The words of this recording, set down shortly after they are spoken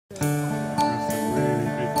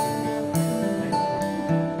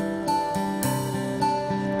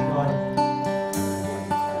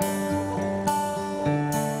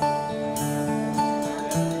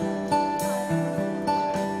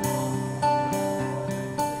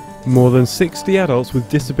More than 60 adults with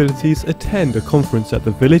disabilities attend a conference at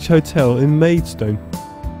the Village Hotel in Maidstone.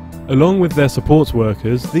 Along with their support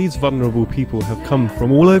workers, these vulnerable people have come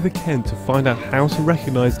from all over Kent to find out how to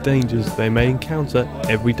recognise dangers they may encounter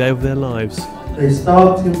every day of their lives. They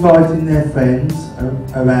start inviting their friends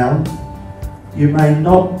around. You may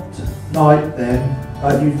not like them,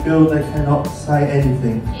 but you feel they cannot say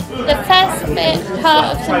anything. The first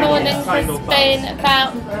part of the morning has been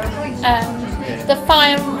about the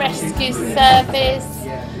fire and rescue service,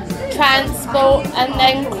 transport, and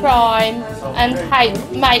then crime and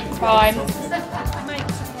hate crime.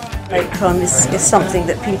 Hate crime is something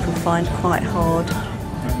that people find quite hard to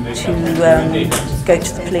go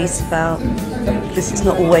to the police about, because it's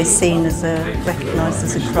not always seen as recognised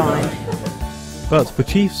as a crime. But for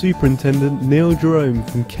Chief Superintendent Neil Jerome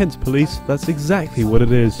from Kent Police, that's exactly what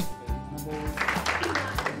it is.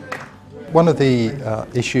 One of the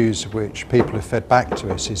issues which people have fed back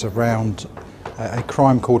to us is around a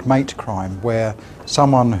crime called mate crime, where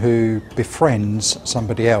someone who befriends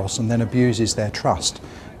somebody else and then abuses their trust,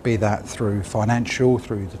 be that through financial,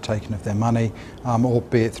 through the taking of their money, or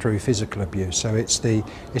be it through physical abuse. So it's the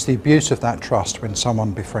abuse of that trust when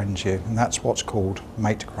someone befriends you, and that's what's called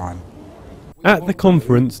mate crime. At the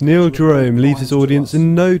conference, Neil Jerome leaves his audience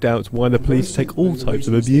in no doubt why the police take all types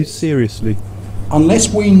of abuse seriously.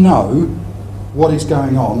 Unless we know what is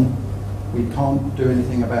going on, we can't do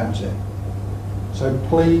anything about it. So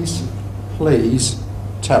please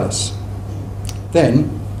tell us.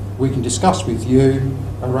 Then we can discuss with you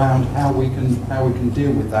around how we can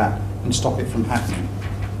deal with that and stop it from happening.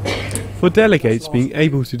 For delegates, being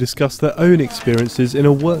able to discuss their own experiences in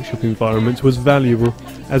a workshop environment was valuable,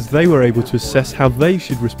 as they were able to assess how they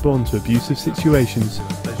should respond to abusive situations.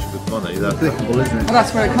 Money, that's applicable, isn't it? Well,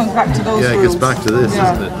 that's where it comes back to those rules. Yeah, it gets back to this,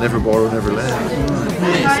 isn't it? Never borrow, never lend.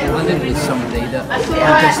 I live with somebody that I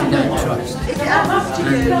just don't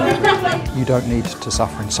trust. You don't need to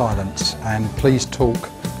suffer in silence, and please talk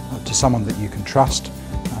to someone that you can trust,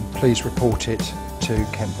 and please report it to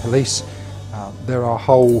Kent Police. There are a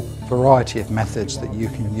whole variety of methods that you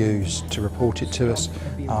can use to report it to us,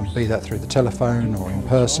 be that through the telephone or in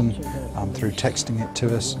person, through texting it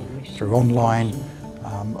to us, through online,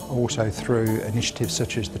 also through initiatives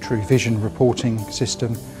such as the True Vision reporting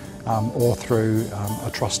system, or through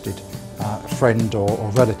a trusted friend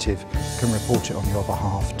or relative can report it on your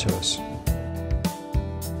behalf to us.